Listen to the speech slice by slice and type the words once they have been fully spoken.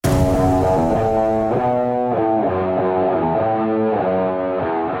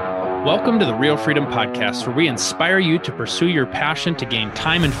Welcome to the Real Freedom Podcast, where we inspire you to pursue your passion to gain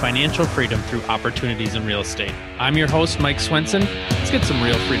time and financial freedom through opportunities in real estate. I'm your host, Mike Swenson. Let's get some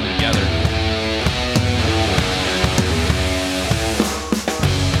real freedom together.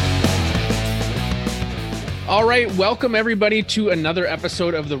 All right, welcome everybody to another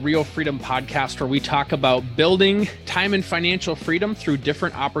episode of the Real Freedom Podcast, where we talk about building time and financial freedom through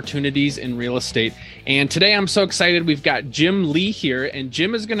different opportunities in real estate. And today I'm so excited. We've got Jim Lee here, and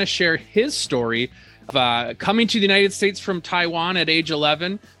Jim is going to share his story of coming to the United States from Taiwan at age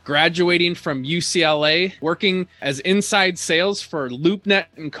 11, graduating from UCLA, working as inside sales for LoopNet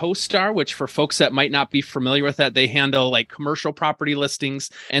and CoStar, which for folks that might not be familiar with that, they handle like commercial property listings,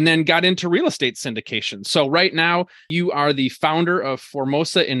 and then got into real estate syndication. So right now you are the founder of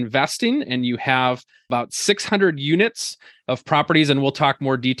Formosa Investing, and you have about 600 units of properties, and we'll talk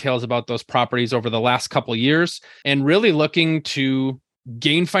more details about those properties over the last couple of years, and really looking to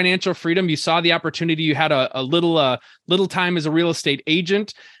gain financial freedom. You saw the opportunity. You had a little time as a real estate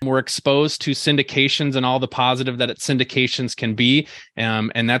agent. We're exposed to syndications and all the positive that syndications can be.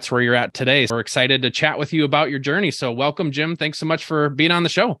 And that's where you're at today. So we're excited to chat with you about your journey. So welcome, Jim. Thanks so much for being on the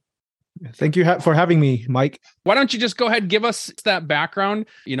show. Thank you for having me, Mike. Why don't you just go ahead and give us that background,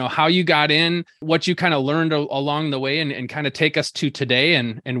 how you got in, what you kind of learned along the way, and kind of take us to today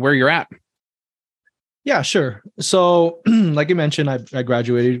and where you're at. Yeah, sure. So like you mentioned, I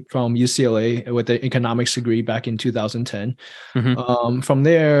graduated from UCLA with an economics degree back in 2010. Mm-hmm. From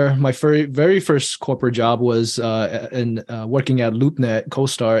there, my very first corporate job was working at LoopNet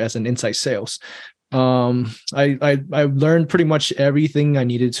CoStar as an inside sales. I learned pretty much everything I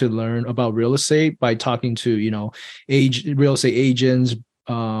needed to learn about real estate by talking to, real estate agents,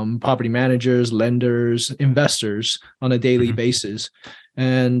 property managers, lenders, investors on a daily mm-hmm. basis.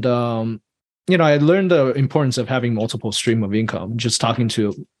 And, I learned the importance of having multiple stream of income, just talking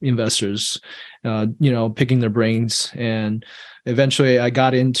to investors, picking their brains. And eventually I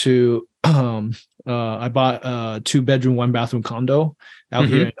got into, I bought a 2-bedroom, 1-bathroom condo out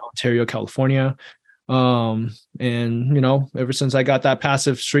mm-hmm. here in Ontario, California. And, ever since I got that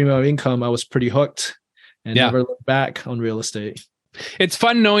passive stream of income, I was pretty hooked and never looked back on real estate. It's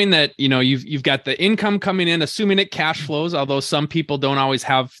fun knowing that, you've got the income coming in, assuming it cash flows, although some people don't always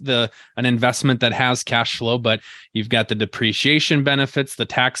have an investment that has cash flow, but you've got the depreciation benefits, the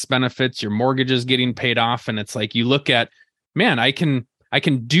tax benefits, your mortgage is getting paid off. And it's like, you look at, man, I can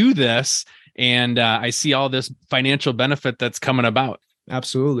do this. And I see all this financial benefit that's coming about.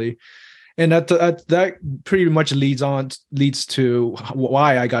 Absolutely. And that pretty much leads to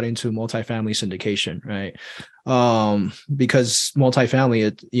why I got into multifamily syndication, right? Because multifamily,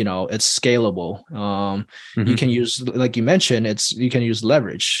 it's scalable. Mm-hmm. You can use, like you mentioned, you can use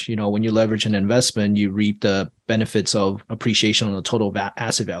leverage. When you leverage an investment, you reap the benefits of appreciation on the total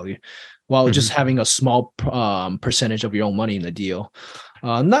asset value, while mm-hmm. just having a small percentage of your own money in the deal.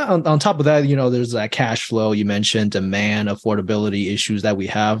 Not on top of that, there's that cash flow you mentioned, demand, affordability issues that we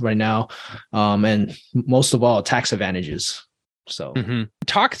have right now, and most of all, tax advantages. So mm-hmm.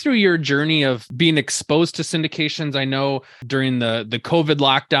 Talk through your journey of being exposed to syndications. I know during the COVID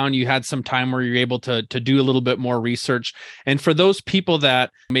lockdown, you had some time where you're able to do a little bit more research. And for those people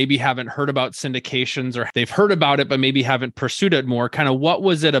that maybe haven't heard about syndications, or they've heard about it, but maybe haven't pursued it more, kind of what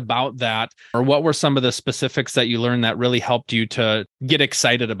was it about that? Or what were some of the specifics that you learned that really helped you to get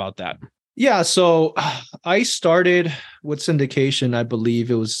excited about that? Yeah, so I started with syndication, I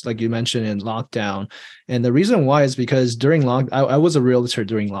believe it was, like you mentioned, in lockdown. And the reason why is because I was a realtor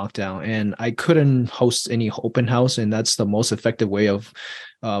during lockdown, and I couldn't host any open house. And that's the most effective way of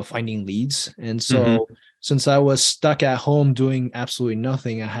finding leads. And so mm-hmm. since I was stuck at home doing absolutely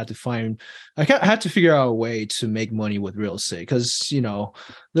nothing, I had to figure out a way to make money with real estate, because,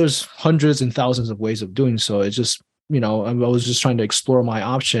 there's hundreds and thousands of ways of doing so. It just I was just trying to explore my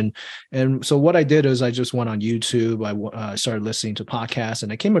option. And so what I did is I just went on YouTube. I started listening to podcasts,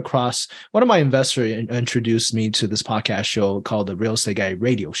 and I came across one of my investors introduced me to this podcast show called the Real Estate Guy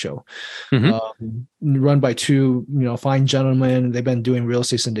Radio Show, mm-hmm. Run by two, fine gentlemen. They've been doing real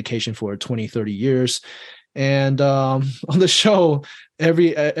estate syndication for 20, 30 years. And on the show,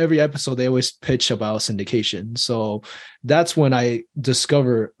 every episode, they always pitch about syndication. So that's when I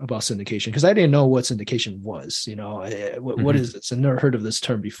discovered about syndication, because I didn't know what syndication was. Mm-hmm. What is this? I've never heard of this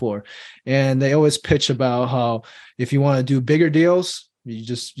term before. And they always pitch about how if you want to do bigger deals, you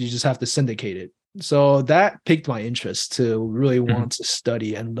just have to syndicate it. So that piqued my interest to really want to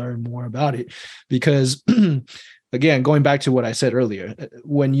study and learn more about it, because again, going back to what I said earlier,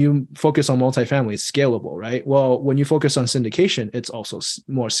 when you focus on multifamily, it's scalable, right? Well, when you focus on syndication, it's also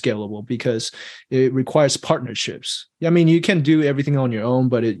more scalable because it requires partnerships. I mean, you can do everything on your own,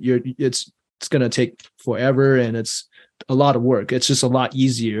 but it's going to take forever, and it's a lot of work. It's just a lot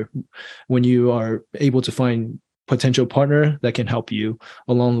easier when you are able to find potential partner that can help you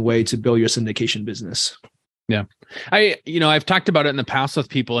along the way to build your syndication business. Yeah. I've talked about it in the past with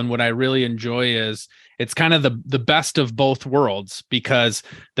people, and what I really enjoy is it's kind of the best of both worlds, because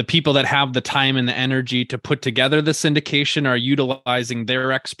the people that have the time and the energy to put together the syndication are utilizing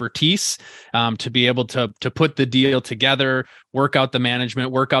their expertise to be able to put the deal together, work out the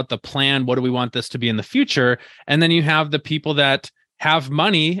management, work out the plan. What do we want this to be in the future? And then you have the people that have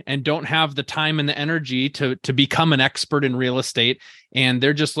money and don't have the time and the energy to become an expert in real estate, and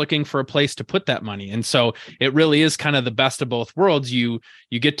they're just looking for a place to put that money. And so it really is kind of the best of both worlds. You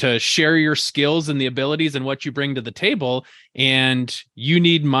get to share your skills and the abilities and what you bring to the table, and you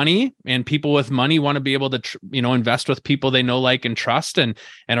need money, and people with money want to be able to invest with people they know, like, and trust, and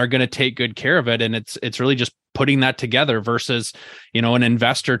are going to take good care of it. And it's really just putting that together versus an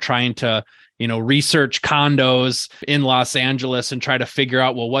investor trying to research condos in Los Angeles and try to figure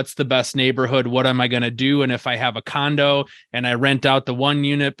out, well, what's the best neighborhood? What am I going to do? And if I have a condo and I rent out the one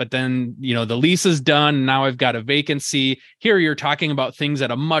unit, but then, the lease is done, now I've got a vacancy. Here you're talking about things at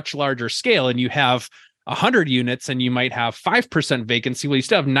a much larger scale, and you have 100 units and you might have 5% vacancy. Well, you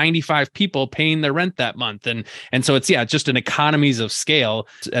still have 95 people paying their rent that month. And so it's just an economies of scale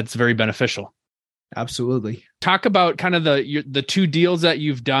that's very beneficial. Absolutely. Talk about kind of the two deals that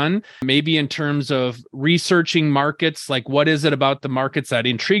you've done, maybe in terms of researching markets. Like, what is it about the markets that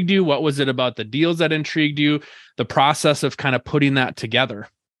intrigued you? What was it about the deals that intrigued you? The process of kind of putting that together.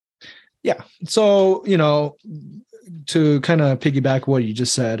 Yeah. So, to kind of piggyback what you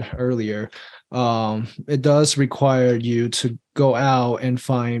just said earlier, it does require you to go out and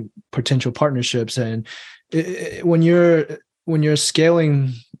find potential partnerships. And when you're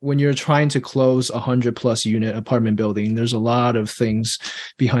scaling, when you're trying to close 100+ unit apartment building, there's a lot of things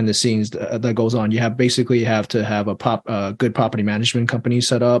behind the scenes that goes on. You have to have a good property management company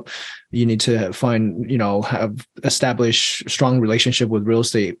set up. You need to have established strong relationship with real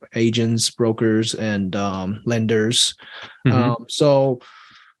estate agents, brokers, and lenders. Mm-hmm. So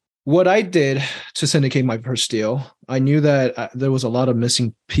what I did to syndicate my first deal, I knew that there was a lot of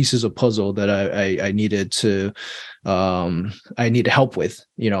missing pieces of puzzle that I needed help with,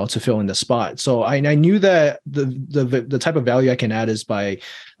 to fill in the spot. So I knew that the type of value I can add is by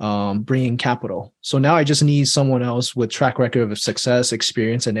bringing capital. So now I just need someone else with track record of success,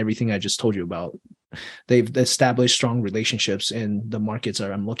 experience, and everything I just told you about. They've established strong relationships in the markets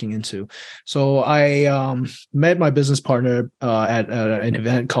that I'm looking into. So I met my business partner at an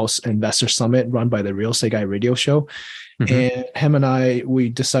event called Investor Summit, run by the Real Estate Guy radio show. Mm-hmm. And him and we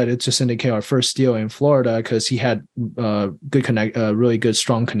decided to syndicate our first deal in Florida because he had really good,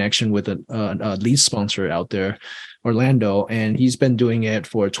 strong connection with a lead sponsor out there, Orlando, and he's been doing it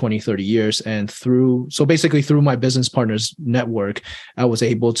for 20, 30 years. And through my business partner's network, I was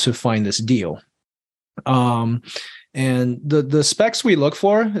able to find this deal. And the specs we look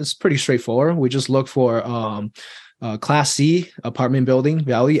for is pretty straightforward. We just look for Class C apartment building,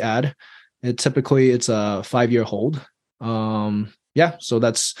 value add. Typically it's a 5-year hold. So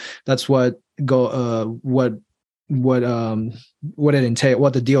that's what the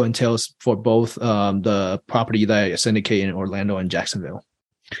deal entails for both the property that I syndicate in Orlando and Jacksonville.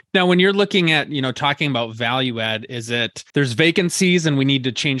 Now, when you're looking at, talking about value add, is it there's vacancies and we need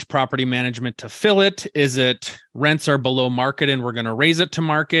to change property management to fill it? Is it rents are below market and we're going to raise it to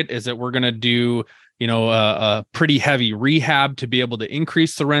market? Is it we're going to do, a pretty heavy rehab to be able to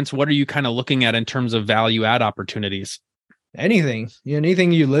increase the rents? What are you kind of looking at in terms of value add opportunities? Anything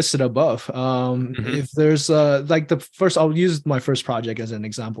you listed above. Mm-hmm. If there's I'll use my first project as an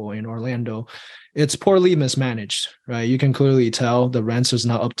example in Orlando. It's poorly mismanaged, right? You can clearly tell the rents is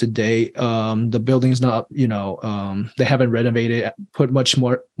not up to date. The building's not, they haven't renovated, put much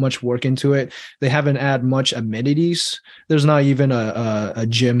work into it. They haven't added much amenities. There's not even a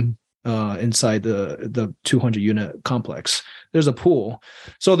gym inside the 200 unit complex. There's a pool.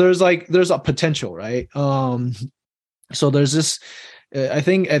 So there's a potential, right? So there's this, I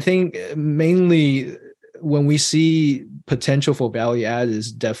think mainly when we see potential for value add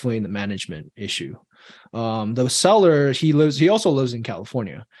is definitely the management issue. The seller, he also lives in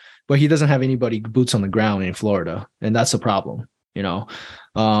California, but he doesn't have anybody boots on the ground in Florida. And that's a problem,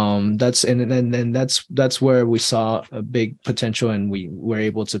 that's where we saw a big potential, and we were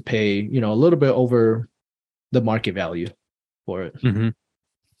able to pay, a little bit over the market value for it. Mm-hmm.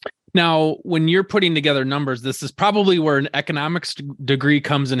 Now, when you're putting together numbers, this is probably where an economics degree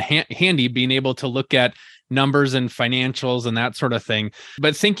comes in handy, being able to look at numbers and financials and that sort of thing.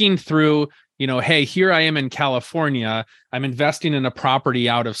 But thinking through, hey, here I am in California. I'm investing in a property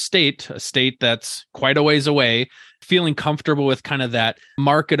out of state, a state that's quite a ways away, feeling comfortable with kind of that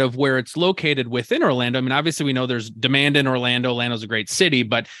market of where it's located within Orlando. I mean, obviously we know there's demand in Orlando. Orlando's a great city,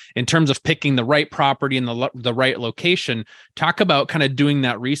 but in terms of picking the right property and the right location, talk about kind of doing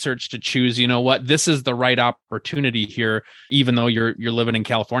that research to choose, this is the right opportunity here, even though you're living in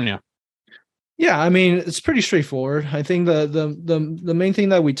California. Yeah, I mean, it's pretty straightforward. I think the main thing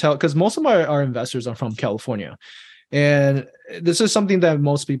that we tell, because most of our investors are from California, and this is something that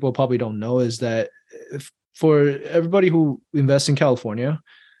most people probably don't know, is that for everybody who invests in California,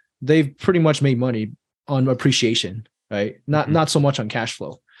 they've pretty much made money on appreciation, right? Not so much on cash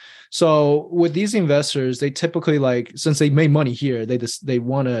flow. So with these investors, they typically, since they made money here, they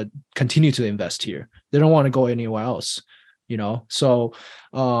want to continue to invest here. They don't want to go anywhere else. So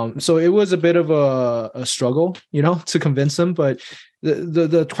it was a bit of a struggle, to convince them, but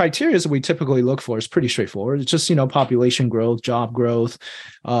the criteria that we typically look for is pretty straightforward. It's just, population growth, job growth,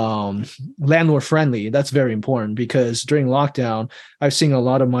 landlord friendly. That's very important, because during lockdown, I've seen a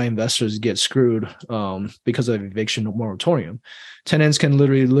lot of my investors get screwed because of eviction moratorium. Tenants can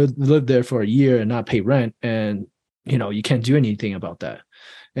literally live there for a year and not pay rent, and you can't do anything about that.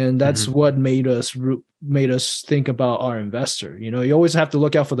 And that's what made us think about our investor. You always have to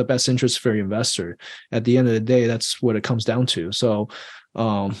look out for the best interest for your investor. At the end of the day, that's what it comes down to. So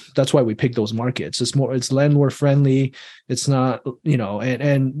that's why we pick those markets. It's landlord friendly. It's not,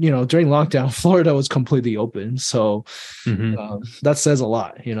 and during lockdown, Florida was completely open. So that says a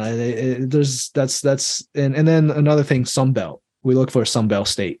lot. And then another thing, Sunbelt. We look for a Sunbelt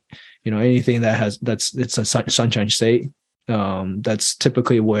state. Anything it's a sunshine state. That's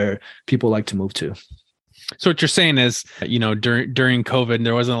typically where people like to move to. So what you're saying is, during COVID,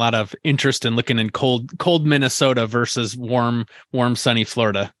 there wasn't a lot of interest in looking in cold Minnesota versus warm, sunny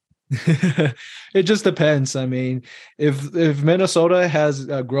Florida. It just depends. I mean, if Minnesota has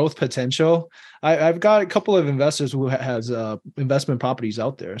growth potential, I've got a couple of investors who has investment properties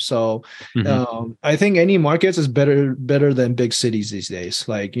out there. So I think any markets is better than big cities these days.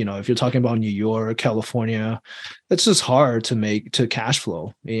 If you're talking about New York, California, it's just hard to cash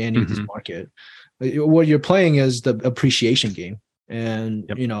flow in any of this market. What you're playing is the appreciation game. And,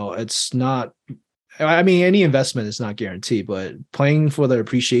 it's not, I mean, any investment is not guaranteed, but playing for the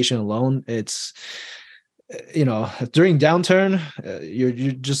appreciation alone, it's, during downturn,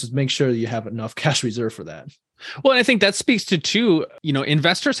 you just make sure you have enough cash reserve for that. Well, and I think that speaks to too,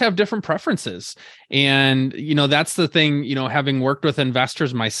 investors have different preferences. And, that's the thing, having worked with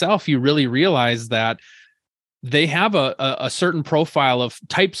investors myself, you really realize that they have a certain profile of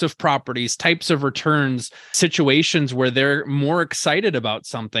types of properties, types of returns, situations where they're more excited about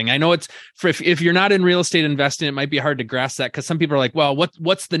something. I know if you're not in real estate investing, it might be hard to grasp that, because some people are like, well,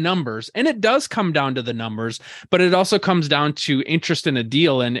 what's the numbers? And it does come down to the numbers, but it also comes down to interest in a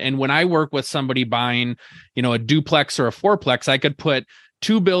deal. And when I work with somebody buying, a duplex or a fourplex, I could put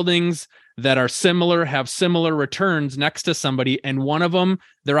two buildings that are similar, have similar returns next to somebody, and one of them,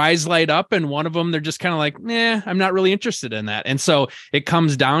 their eyes light up, and one of them, they're just kind of like, I'm not really interested in that. And so it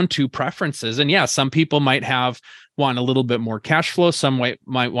comes down to preferences. And yeah, some people might want a little bit more cash flow. Some might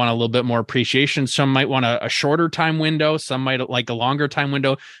want a little bit more appreciation. Some might want a shorter time window. Some might like a longer time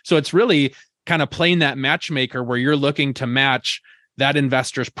window. So it's really kind of playing that matchmaker where you're looking to match that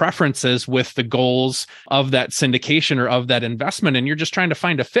investor's preferences with the goals of that syndication or of that investment. And you're just trying to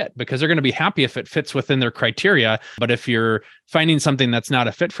find a fit, because they're going to be happy if it fits within their criteria. But if you're finding something that's not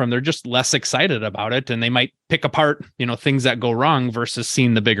a fit from, they're just less excited about it. And they might pick apart, things that go wrong versus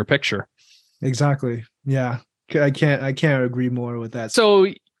seeing the bigger picture. Exactly. Yeah. I can't agree more with that. So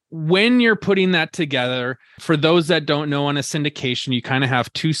when you're putting that together, for those that don't know, on a syndication, you kind of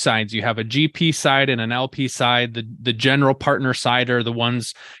have two sides. You have a GP side and an LP side. The general partner side are the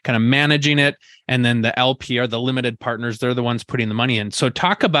ones kind of managing it. And then the LP are the limited partners. They're the ones putting the money in. So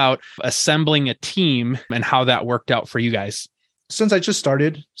talk about assembling a team and how that worked out for you guys. Since I just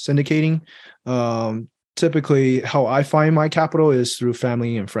started syndicating, typically how I find my capital is through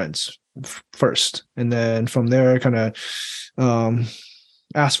family and friends first. And then from there, kind of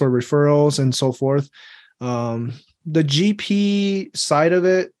ask for referrals and so forth. The GP side of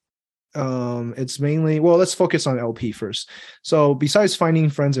it, it's mainly, let's focus on LP first. So besides finding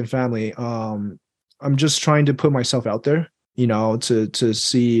friends and family, I'm just trying to put myself out there, to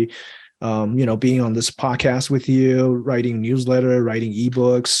see, being on this podcast with you, writing newsletter, writing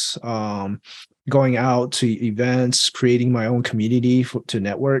ebooks, going out to events, creating my own community to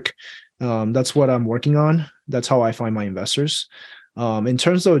network. That's what I'm working on. That's how I find my investors. In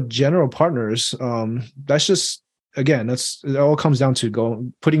terms of general partners, that's just, again, it all comes down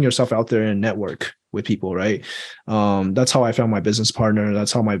to putting yourself out there and network with people, right? That's how I found my business partner.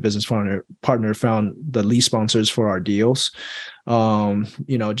 That's how my business partner found the lead sponsors for our deals.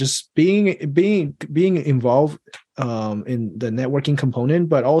 Just being involved in the networking component,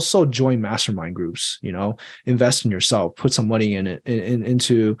 but also join mastermind groups, invest in yourself, put some money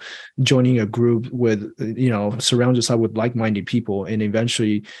into joining a group with, surround yourself with like-minded people. And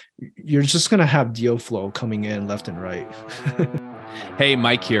eventually you're just going to have deal flow coming in left and right. Hey,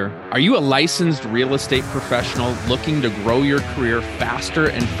 Mike here. Are you a licensed real estate professional looking to grow your career faster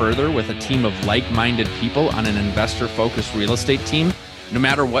and further with a team of like-minded people on an investor-focused real estate team, no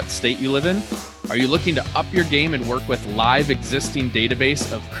matter what state you live in? Are you looking to up your game and work with live existing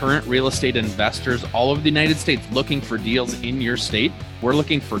database of current real estate investors all over the United States looking for deals in your state? We're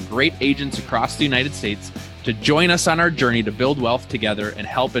looking for great agents across the United States to join us on our journey to build wealth together and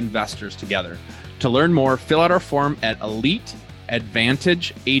help investors together. To learn more, fill out our form at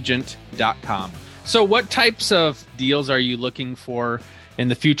EliteAdvantageAgent.com. So what types of deals are you looking for in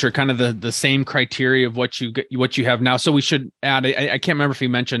the future? Kind of the same criteria of what you have now. So we should add, I can't remember if you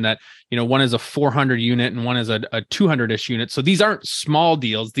mentioned that, one is a 400 unit and one is a 200-ish unit. So these aren't small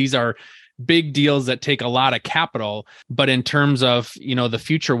deals. These are big deals that take a lot of capital. But in terms of, the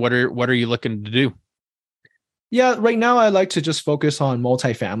future, what are you looking to do? Yeah, right now I like to just focus on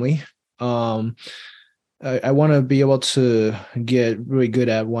multifamily. I want to be able to get really good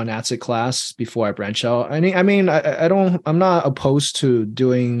at one asset class before I branch out. I'm not opposed to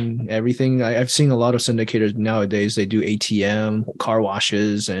doing everything. I've seen a lot of syndicators nowadays. They do ATM, car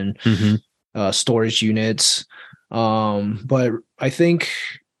washes, and storage units. But I think,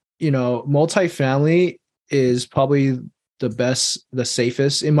 multifamily is probably the best, the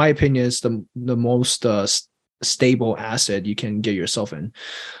safest, in my opinion, is the most stable asset you can get yourself in.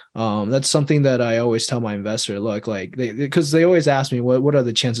 That's something that I always tell my investor, look, because they always ask me, what are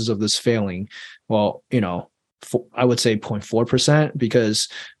the chances of this failing? Well, I would say 0.4%, because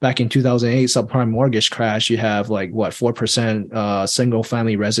back in 2008 subprime mortgage crash, you have 4% single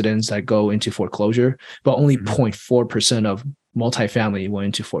family residents that go into foreclosure, but only 0.4% of multifamily went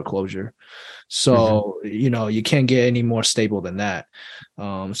into foreclosure. So, you can't get any more stable than that.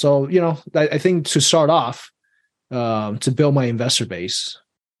 I think to start off, to build my investor base,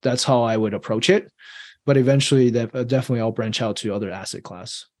 that's how I would approach it. But eventually, definitely I'll branch out to other asset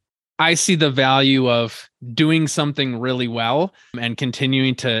class. I see the value of doing something really well and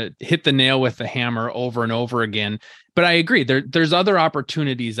continuing to hit the nail with the hammer over and over again. But I agree, there's other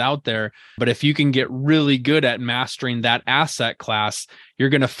opportunities out there. But if you can get really good at mastering that asset class, you're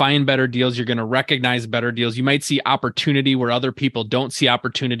going to find better deals. You're going to recognize better deals. You might see opportunity where other people don't see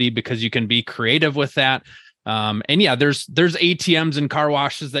opportunity because you can be creative with that. There's ATMs and car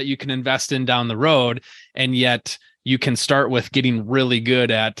washes that you can invest in down the road, and yet you can start with getting really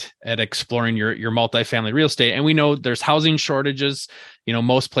good at exploring your multifamily real estate. And we know there's housing shortages.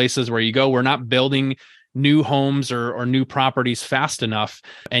 Most places where you go, we're not building new homes or new properties fast enough,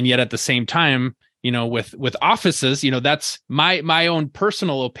 and yet at the same time, with offices, that's my own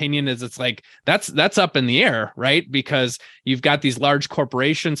personal opinion is it's that's up in the air, right? Because you've got these large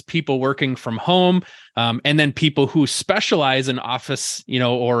corporations, people working from home, and then people who specialize in office,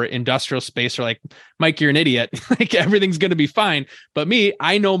 or industrial space are like, Mike, you're an idiot. Everything's going to be fine. But me,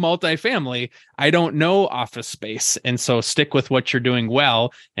 I know multifamily. I don't know office space. And so stick with what you're doing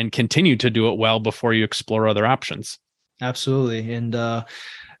well and continue to do it well before you explore other options. Absolutely. And,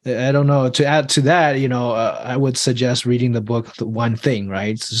 I don't know, to add to that, I would suggest reading the book, The One Thing,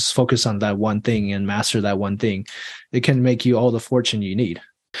 right? Just focus on that one thing and master that one thing. It can make you all the fortune you need.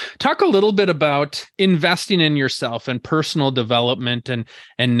 Talk a little bit about investing in yourself and personal development and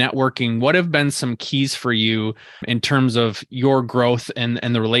networking. What have been some keys for you in terms of your growth and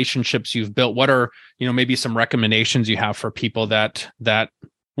the relationships you've built? What are, maybe some recommendations you have for people that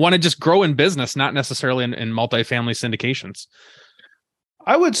want to just grow in business, not necessarily in multifamily syndications?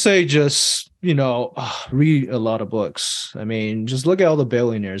 I would say just, read a lot of books. Just look at all the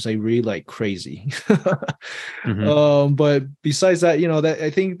billionaires. They read like crazy. But besides that, I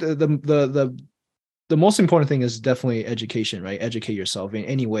think the most important thing is definitely education, right? Educate yourself in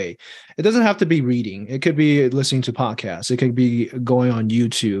any way. It doesn't have to be reading. It could be listening to podcasts. It could be going on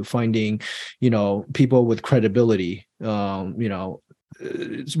YouTube, finding, people with credibility.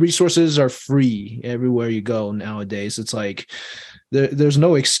 Resources are free everywhere you go nowadays. It's like there's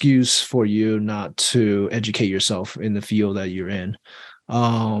no excuse for you not to educate yourself in the field that you're in.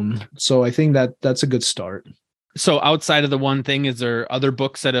 So I think that's a good start. So outside of the one thing, is there other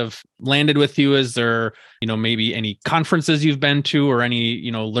books that have landed with you? Is there, maybe any conferences you've been to or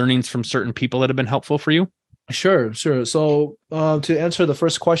any, learnings from certain people that have been helpful for you? Sure. So to answer the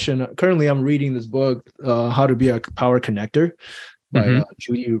first question, currently I'm reading this book, How to Be a Power Connector by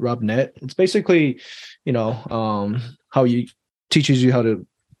Judy Robnett. It's basically, how you teaches you how to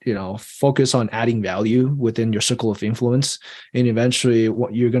focus on adding value within your circle of influence, and eventually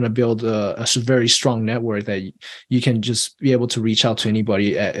what you're going to build a very strong network that you can just be able to reach out to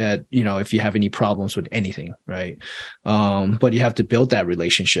anybody at if you have any problems with anything, right? But you have to build that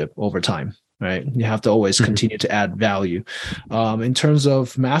relationship over time, right? You have to always continue to add value. In terms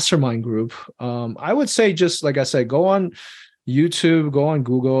of mastermind group, I would say, just like I said, go on YouTube, go on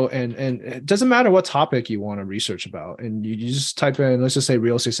Google, and it doesn't matter what topic you want to research about, and you just type in, let's just say,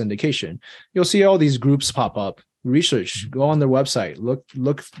 real estate syndication. You'll see all these groups pop up. Research, go on their website,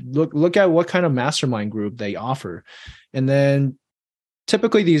 look at what kind of mastermind group they offer, and then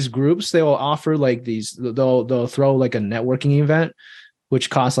typically these groups, they will offer like these. They'll throw like a networking event,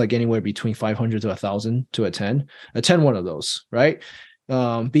 which costs like anywhere between $500 to $1,000 to attend. Attend one of those, right?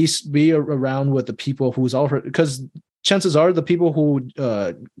 Be around with the people who's offered, because chances are the people who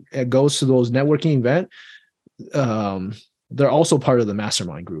goes to those networking event, they're also part of the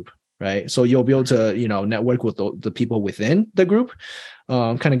mastermind group, right? So you'll be able to, network with the people within the group,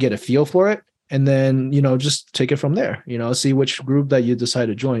 kind of get a feel for it. And then, just take it from there, see which group that you decide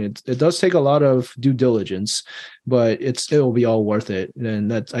to join. It does take a lot of due diligence, but it will be all worth it.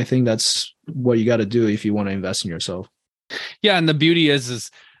 And I think that's what you got to do if you want to invest in yourself. Yeah. And the beauty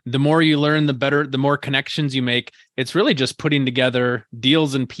is the more you learn, the better, the more connections you make. It's really just putting together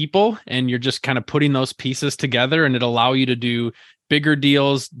deals and people, and you're just kind of putting those pieces together, and it'll allow you to do bigger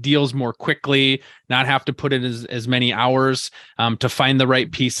deals more quickly, not have to put in as many hours to find the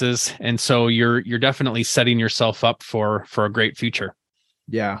right pieces. And so you're definitely setting yourself up for a great future.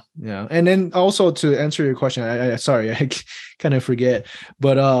 Yeah. And then also, to answer your question, I sorry, I kind of forget,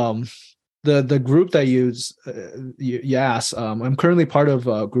 but the group that you asked, I'm currently part of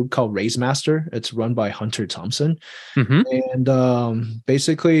a group called Raise Master. It's run by Hunter Thompson. And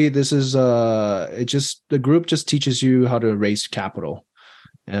basically this is the group just teaches you how to raise capital.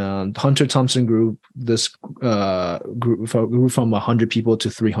 And Hunter Thompson group, this group from 100 people to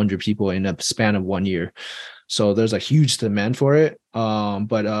 300 people in a span of 1 year. So there's a huge demand for it.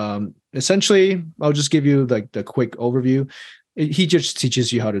 But essentially, I'll just give you like the quick overview. He just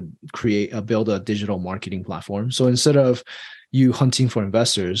teaches you how to build a digital marketing platform. So instead of you hunting for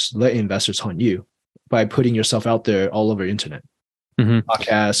investors, let investors hunt you by putting yourself out there all over the internet.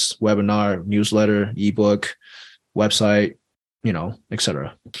 Podcasts, webinar, newsletter, ebook, website,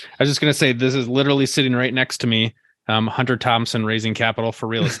 etc. I was just going to say, this is literally sitting right next to me. Hunter Thompson, Raising Capital for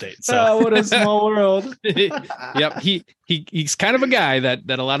Real Estate. So what a small world. Yep. He's kind of a guy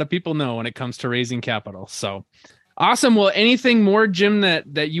that a lot of people know when it comes to raising capital. So awesome. Well, anything more, Jim,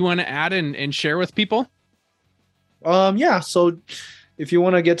 that you want to add and share with people? Yeah. So if you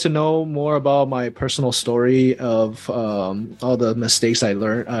want to get to know more about my personal story of all the mistakes I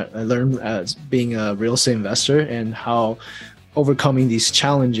learned as being a real estate investor, and how overcoming these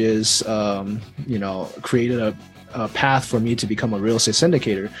challenges, created a path for me to become a real estate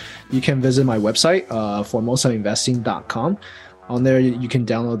syndicator, you can visit my website, formosainvesting.com. On there, you can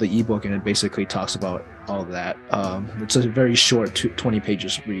download the ebook, and it basically talks about all of that. It's a very short 20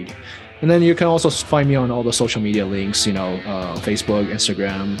 pages read. And then you can also find me on all the social media links, Facebook,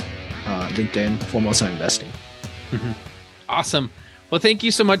 Instagram, LinkedIn, Formosa Investing. Awesome. Well, thank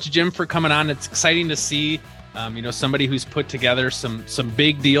you so much, Jim, for coming on. It's exciting to see somebody who's put together some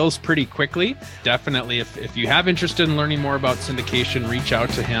big deals pretty quickly. Definitely, if you have interest in learning more about syndication, reach out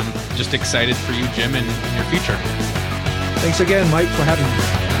to him. Just excited for you, Jim, and your future. Thanks again, Mike, for having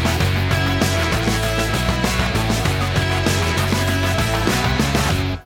me.